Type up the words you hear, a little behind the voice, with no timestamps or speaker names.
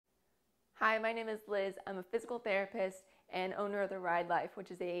Hi, my name is Liz. I'm a physical therapist and owner of the Ride Life,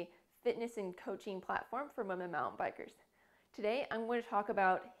 which is a fitness and coaching platform for women mountain bikers. Today, I'm going to talk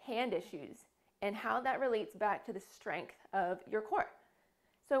about hand issues and how that relates back to the strength of your core.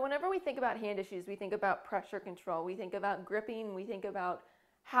 So whenever we think about hand issues, we think about pressure control, we think about gripping, we think about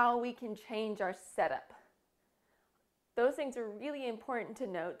how we can change our setup. Those things are really important to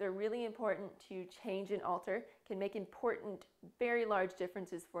note. They're really important to change and alter, can make important, very large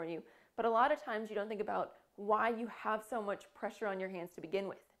differences for you. But a lot of times you don't think about why you have so much pressure on your hands to begin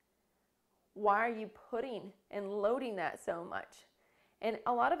with. Why are you putting and loading that so much? And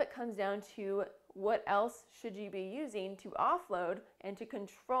a lot of it comes down to what else should you be using to offload and to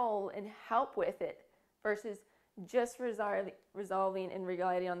control and help with it versus just resolving and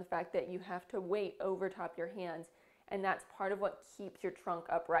relying on the fact that you have to weight over top your hands, and that's part of what keeps your trunk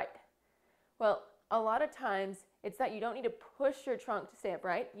upright. Well, a lot of times it's that you don't need to push your trunk to stay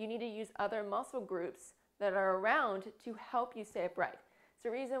upright. You need to use other muscle groups that are around to help you stay upright. It's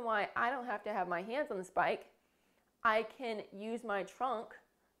the reason why I don't have to have my hands on this bike. I can use my trunk,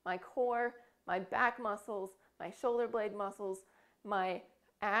 my core, my back muscles, my shoulder blade muscles, my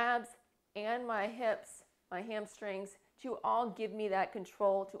abs, and my hips, my hamstrings, to all give me that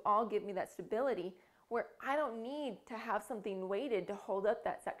control, to all give me that stability, where I don't need to have something weighted to hold up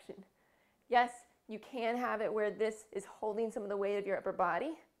that section. Yes, you can have it where this is holding some of the weight of your upper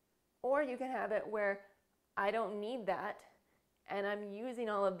body, or you can have it where I don't need that, and I'm using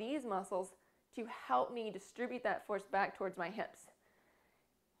all of these muscles to help me distribute that force back towards my hips.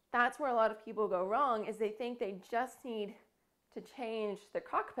 That's where a lot of people go wrong, is they think they just need to change the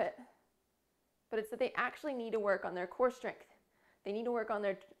cockpit, but it's that they actually need to work on their core strength. They need to work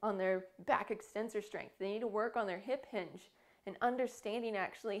on their back extensor strength. They need to work on their hip hinge and understanding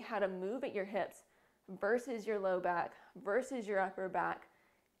actually how to move at your hips versus your low back, versus your upper back,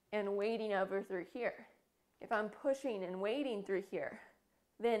 and weighting over through here. If I'm pushing and weighting through here,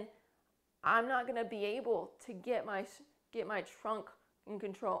 then I'm not going to be able to get my trunk in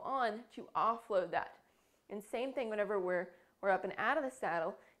control on to offload that. And same thing whenever we're up and out of the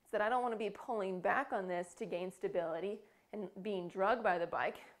saddle, it's that I don't want to be pulling back on this to gain stability and being drugged by the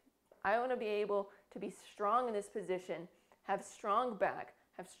bike. I want to be able to be strong in this position, have strong back,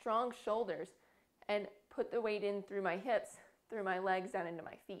 have strong shoulders, and put the weight in through my hips, through my legs, down into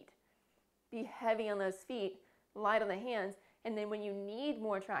my feet. Be heavy on those feet, light on the hands, and then when you need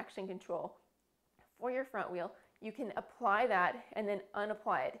more traction control for your front wheel, you can apply that and then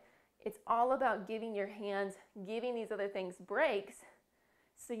unapply it. It's all about giving your hands, giving these other things breaks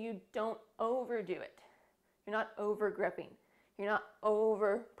so you don't overdo it. You're not over gripping. You're not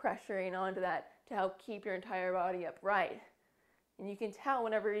over pressuring onto that to help keep your entire body upright. And you can tell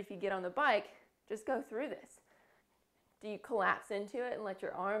whenever, if you get on the bike, just go through this. Do you collapse into it and let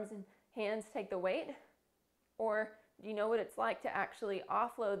your arms and hands take the weight? Or do you know what it's like to actually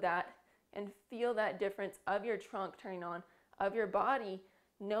offload that and feel that difference of your trunk turning on, of your body,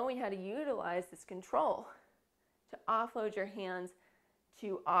 knowing how to utilize this control to offload your hands,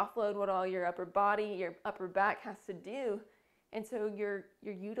 to offload what all your upper body, your upper back has to do. And so you're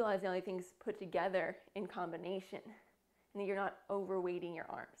utilizing all these things put together in combination, and you're not overweighting your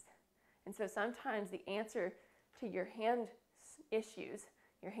arms. And so sometimes the answer to your hand issues,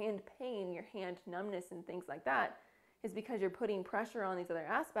 your hand pain, your hand numbness and things like that is because you're putting pressure on these other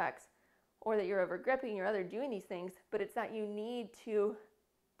aspects, or that you're over gripping, you're other doing these things, but it's that you need to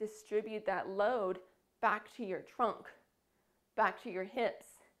distribute that load back to your trunk, back to your hips,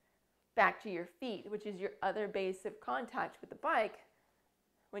 back to your feet, which is your other base of contact with the bike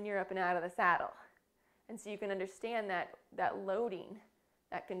when you're up and out of the saddle. And so you can understand that loading,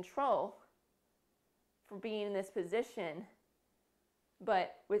 that control for being in this position,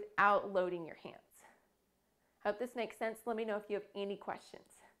 but without loading your hands. I hope this makes sense. Let me know if you have any questions.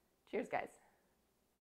 Cheers, guys.